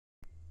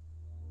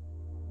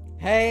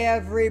Hey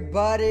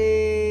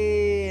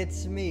everybody,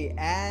 it's me,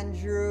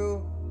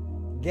 Andrew.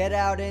 Get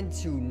out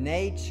into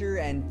nature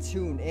and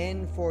tune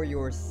in for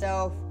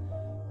yourself.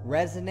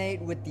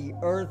 Resonate with the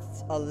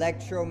Earth's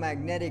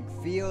electromagnetic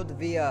field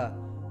via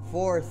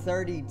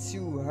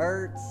 432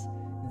 Hertz,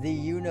 the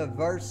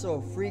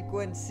universal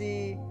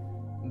frequency.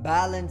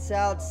 Balance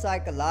out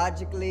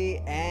psychologically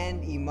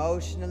and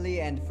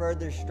emotionally and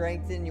further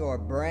strengthen your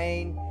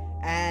brain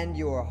and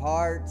your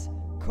heart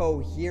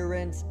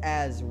coherence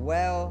as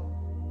well.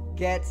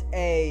 Get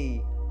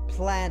a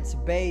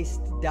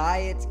plant-based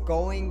diet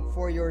going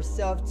for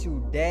yourself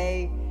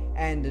today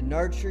and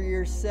nurture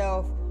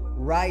yourself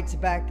right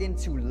back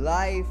into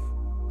life.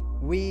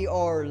 We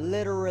are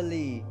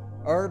literally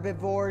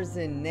herbivores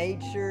in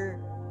nature.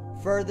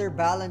 Further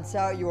balance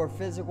out your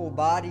physical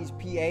body's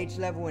pH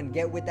level and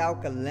get with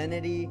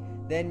alkalinity.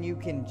 Then you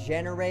can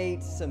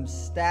generate some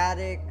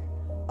static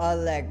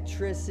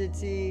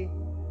electricity.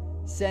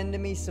 Send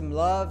me some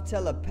love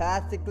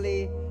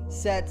telepathically.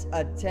 Set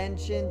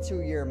attention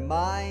to your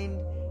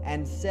mind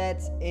and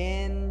set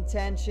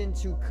intention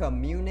to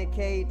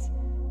communicate.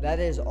 That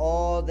is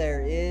all there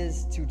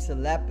is to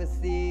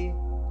telepathy.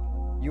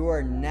 You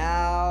are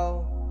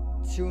now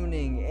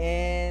tuning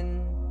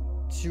in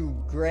to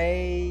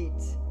great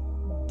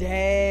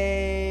days.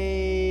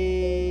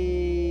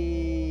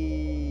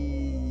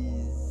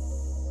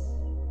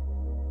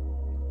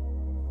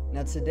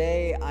 Now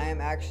today I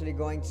am actually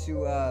going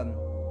to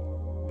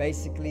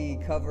basically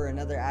cover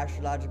another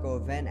astrological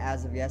event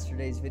as of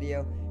yesterday's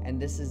video, and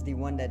this is the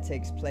one that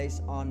takes place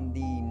on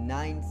the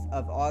 9th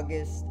of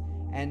August.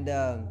 And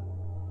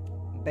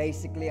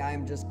basically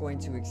I'm just going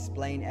to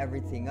explain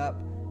everything up.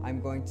 I'm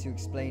going to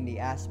explain the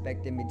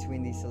aspect in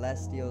between the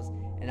celestials,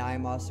 and I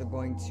am also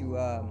going to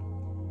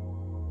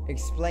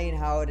explain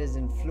how it is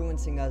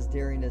influencing us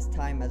during this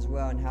time as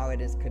well, and how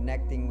it is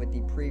connecting with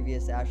the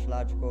previous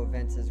astrological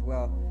events as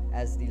well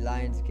as the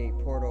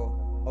Lionsgate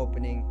portal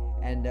opening.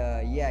 And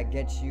yeah,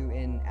 get you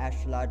in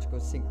astrological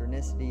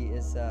synchronicity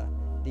is the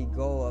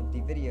goal of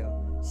the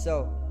video.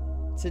 So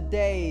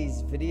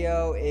today's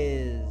video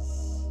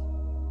is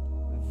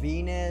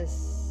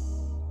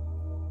Venus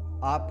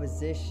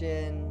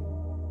opposition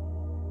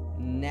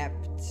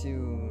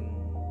Neptune.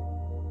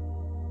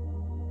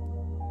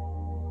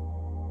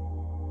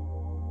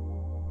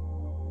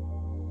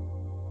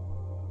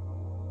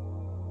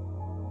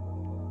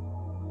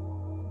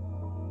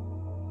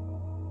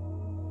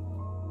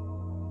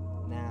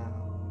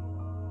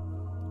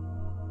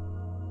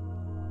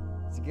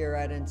 Get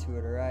right into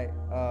it, alright?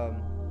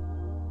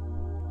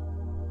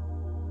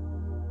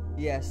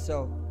 Yeah,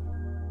 so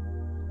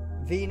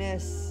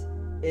Venus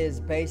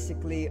is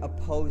basically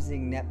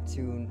opposing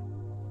Neptune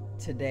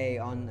today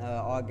on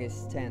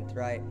August 10th,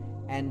 right?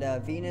 And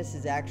Venus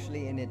is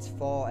actually in its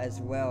fall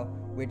as well,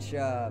 which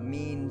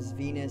means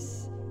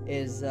Venus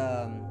is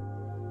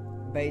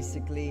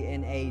basically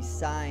in a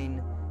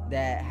sign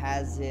that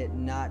has it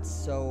not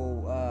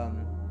so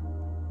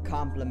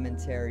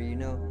complementary, you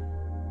know?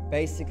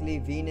 Basically,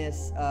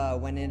 Venus,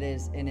 when it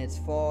is in its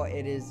fall,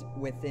 it is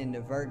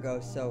within Virgo.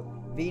 So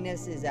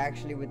Venus is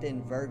actually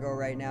within Virgo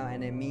right now,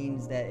 and it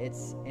means that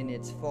it's in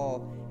its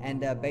fall. And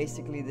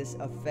basically, this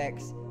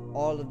affects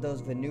all of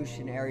those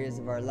Venusian areas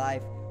of our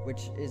life,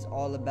 which is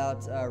all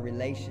about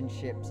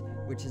relationships,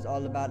 which is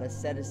all about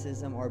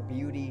asceticism or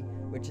beauty,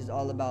 which is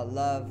all about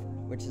love,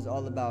 which is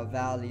all about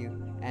value.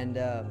 And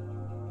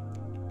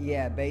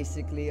yeah,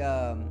 basically,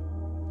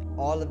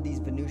 all of these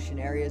Venusian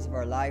areas of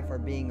our life are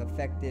being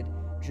affected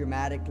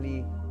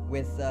dramatically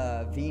with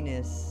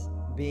Venus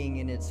being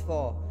in its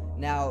fall.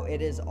 Now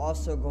it is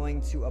also going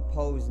to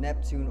oppose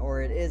Neptune, or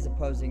it is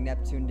opposing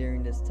Neptune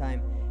during this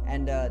time,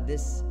 and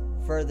this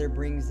further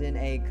brings in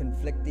a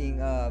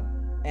conflicting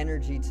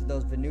energy to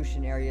those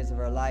Venusian areas of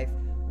our life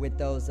with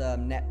those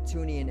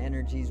Neptunian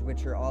energies,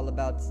 which are all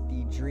about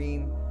the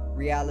dream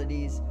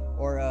realities,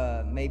 or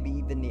maybe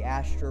even the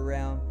astral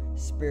realm,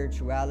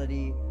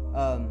 spirituality,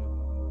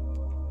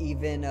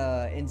 even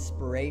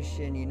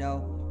inspiration, you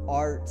know,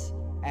 art.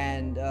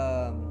 And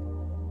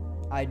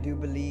I do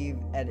believe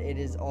that it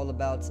is all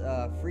about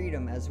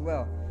freedom as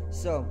well.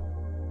 So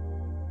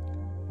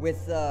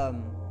with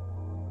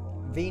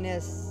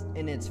Venus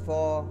in its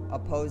fall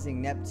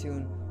opposing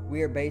Neptune,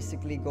 we are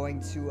basically going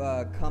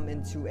to come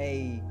into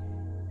a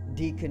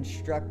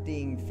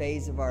deconstructing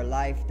phase of our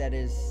life that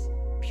is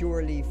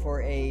purely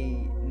for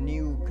a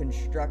new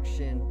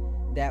construction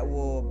that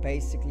will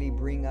basically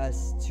bring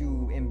us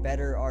to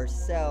embetter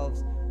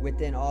ourselves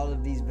within all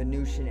of these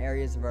Venusian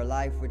areas of our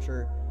life, which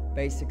are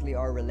basically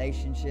our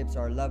relationships,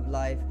 our love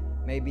life,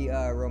 maybe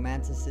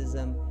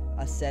romanticism,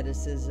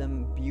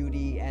 asceticism,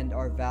 beauty, and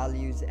our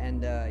values.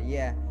 And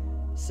yeah,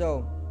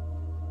 so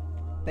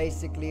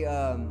basically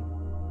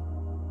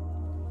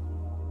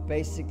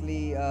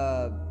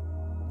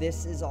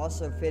this is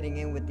also fitting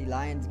in with the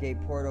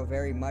Lionsgate portal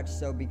very much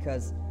so,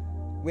 because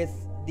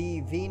with the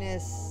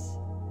Venus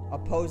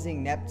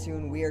opposing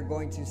Neptune, we are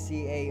going to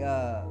see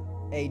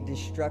a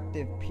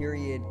destructive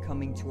period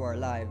coming to our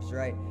lives,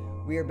 right?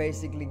 We are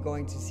basically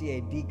going to see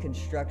a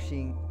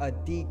deconstructing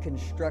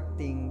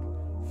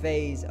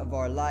phase of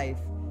our life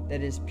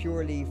that is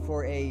purely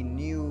for a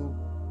new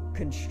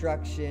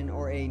construction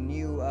or a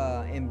new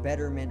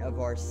embetterment of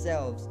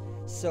ourselves.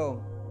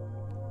 So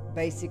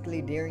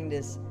basically during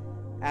this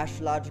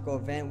astrological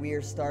event, we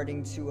are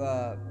starting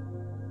to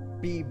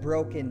be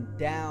broken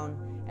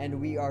down, and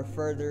we are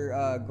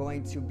further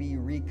going to be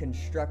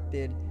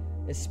reconstructed,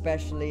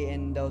 especially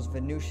in those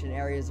Venusian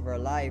areas of our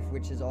life,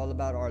 which is all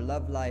about our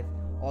love life,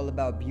 all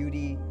about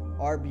beauty,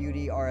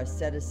 our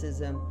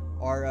asceticism,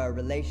 our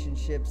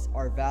relationships,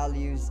 our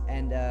values,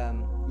 and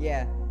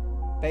yeah,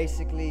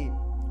 basically,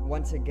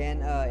 once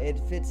again, it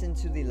fits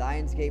into the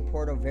Lionsgate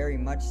portal very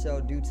much so,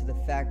 due to the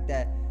fact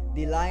that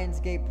the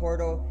Lionsgate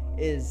portal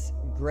is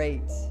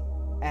great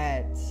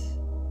at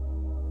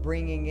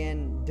bringing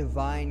in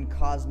divine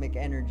cosmic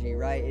energy,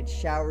 right? It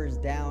showers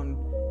down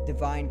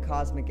divine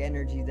cosmic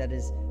energy that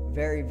is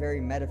very,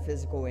 very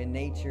metaphysical in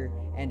nature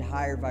and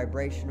higher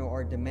vibrational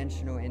or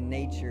dimensional in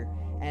nature.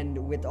 And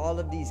with all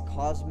of these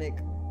cosmic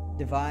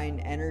divine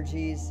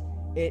energies,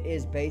 it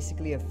is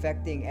basically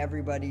affecting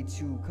everybody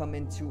to come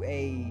into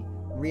a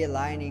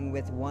realigning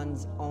with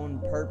one's own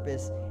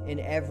purpose in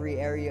every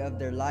area of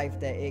their life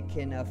that it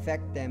can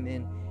affect them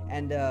in.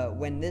 And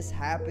when this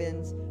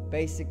happens,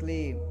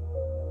 basically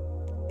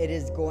it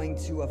is going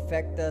to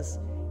affect us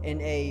in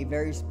a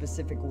very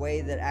specific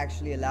way that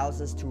actually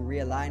allows us to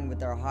realign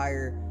with our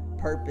higher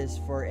purpose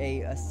for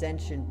a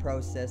ascension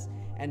process.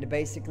 And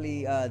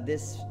basically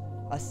this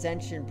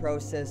ascension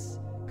process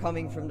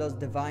coming from those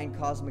divine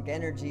cosmic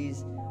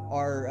energies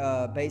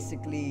are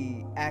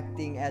basically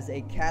acting as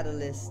a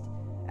catalyst,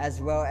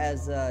 as well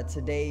as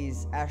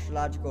today's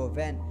astrological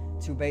event,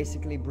 to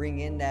basically bring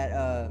in that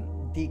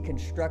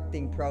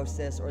deconstructing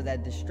process or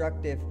that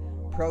destructive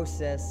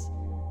process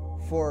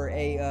for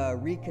a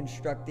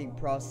reconstructing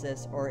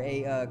process or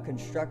a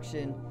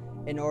construction,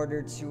 in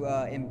order to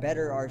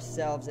embetter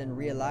ourselves and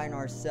realign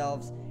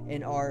ourselves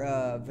in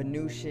our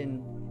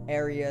Venusian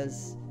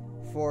areas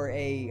for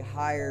a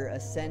higher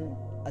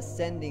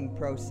ascending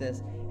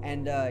process.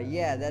 And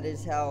yeah, that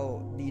is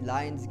how the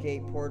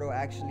Lionsgate portal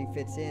actually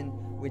fits in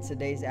with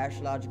today's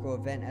astrological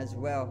event as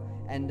well.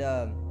 And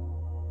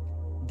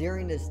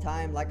during this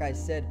time, like I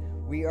said,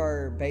 we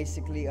are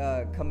basically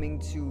coming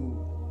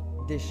to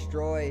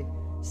destroy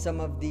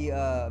some of the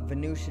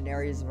Venusian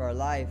areas of our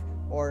life,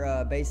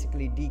 or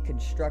basically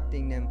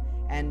deconstructing them,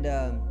 and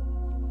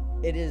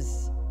it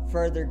is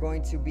further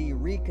going to be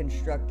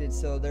reconstructed,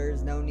 so there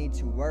is no need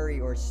to worry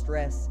or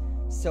stress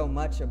so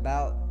much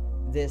about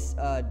this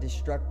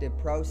destructive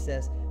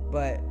process.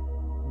 But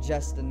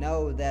just to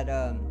know that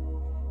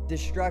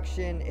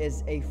destruction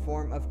is a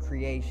form of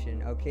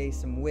creation. Okay,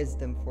 some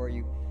wisdom for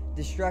you.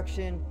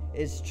 Destruction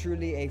is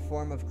truly a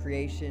form of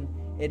creation.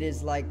 It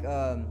is like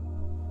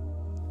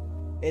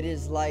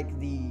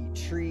the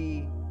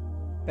tree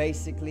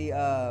basically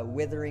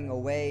withering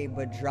away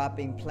but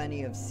dropping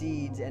plenty of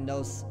seeds, and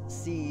those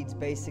seeds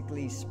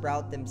basically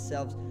sprout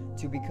themselves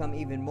to become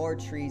even more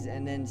trees,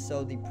 and then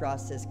so the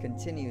process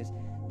continues.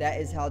 That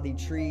is how the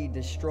tree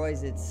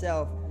destroys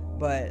itself,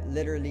 but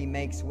literally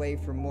makes way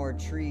for more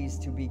trees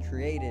to be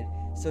created.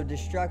 So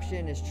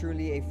destruction is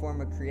truly a form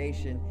of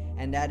creation,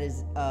 and that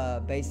is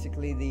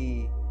basically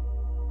the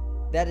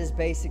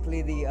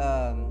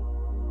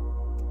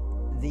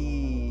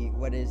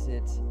what is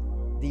it,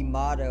 the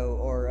motto,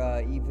 or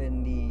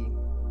even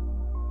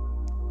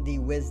the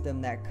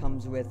wisdom that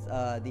comes with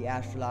the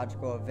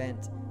astrological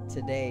event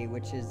today,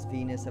 which is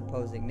Venus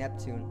opposing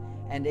Neptune.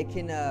 And it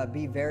can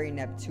be very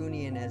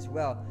Neptunian as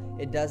well.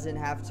 It doesn't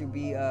have to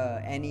be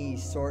any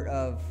sort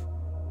of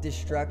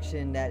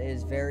destruction that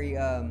is very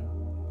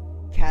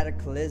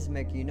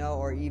cataclysmic, you know,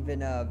 or even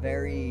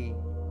very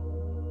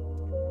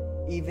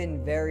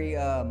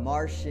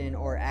Martian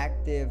or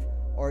active,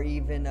 or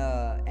even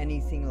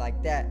anything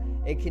like that.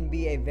 It can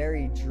be a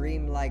very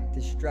dreamlike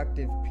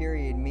destructive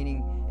period,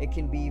 meaning it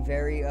can be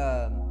very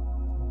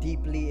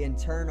deeply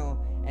internal,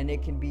 and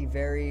it can be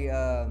very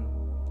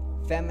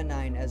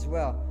feminine as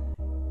well.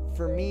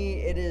 For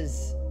me, it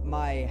is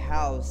my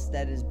house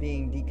that is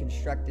being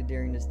deconstructed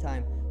during this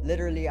time.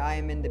 Literally, I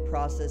am in the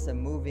process of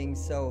moving,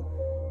 so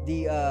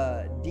the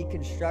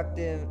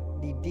deconstructive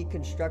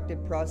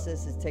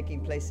process is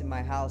taking place in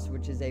my house,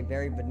 which is a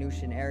very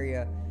Venusian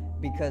area,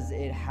 because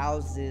it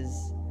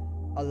houses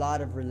a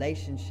lot of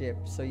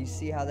relationships. So you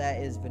see how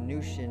that is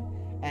Venusian.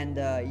 And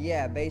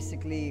yeah,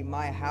 basically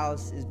my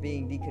house is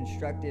being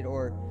deconstructed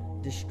or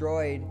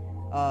destroyed,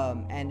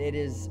 and it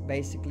is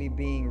basically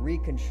being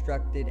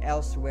reconstructed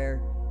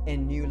elsewhere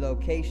in new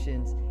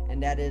locations,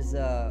 and that is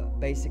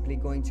basically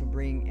going to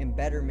bring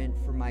embetterment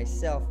for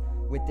myself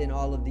within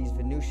all of these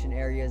Venusian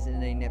areas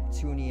in a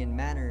Neptunian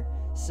manner.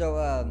 So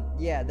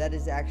yeah, that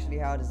is actually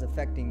how it is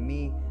affecting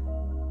me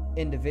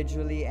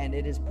individually, and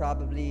it is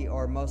probably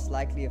or most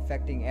likely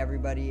affecting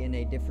everybody in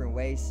a different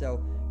way.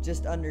 So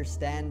just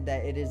understand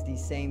that it is the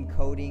same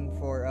coding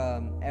for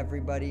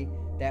everybody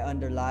that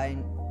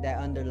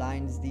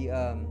underlines the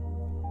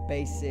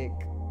basic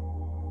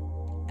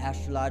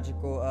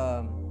astrological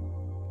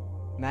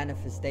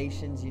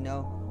manifestations, you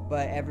know.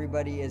 but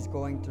everybody is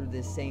going through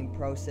this same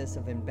process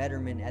of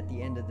embetterment at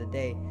the end of the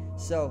day.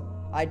 So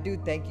I do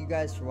thank you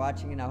guys for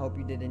watching, and I hope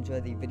you did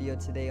enjoy the video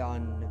today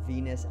on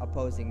Venus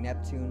opposing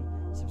Neptune.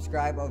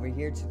 Subscribe over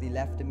here to the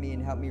left of me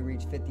and help me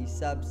reach 50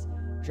 subs.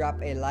 Drop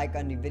a like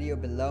on the video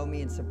below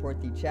me and support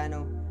the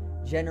channel.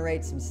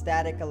 Generate some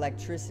static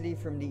electricity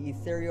from the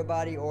ethereal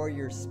body or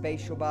your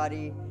spatial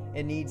body.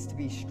 It needs to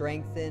be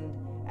strengthened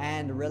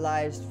and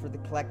realized for the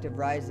collective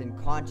rise in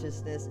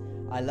consciousness.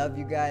 I love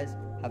you guys.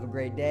 Have a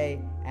great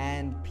day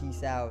and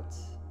peace out.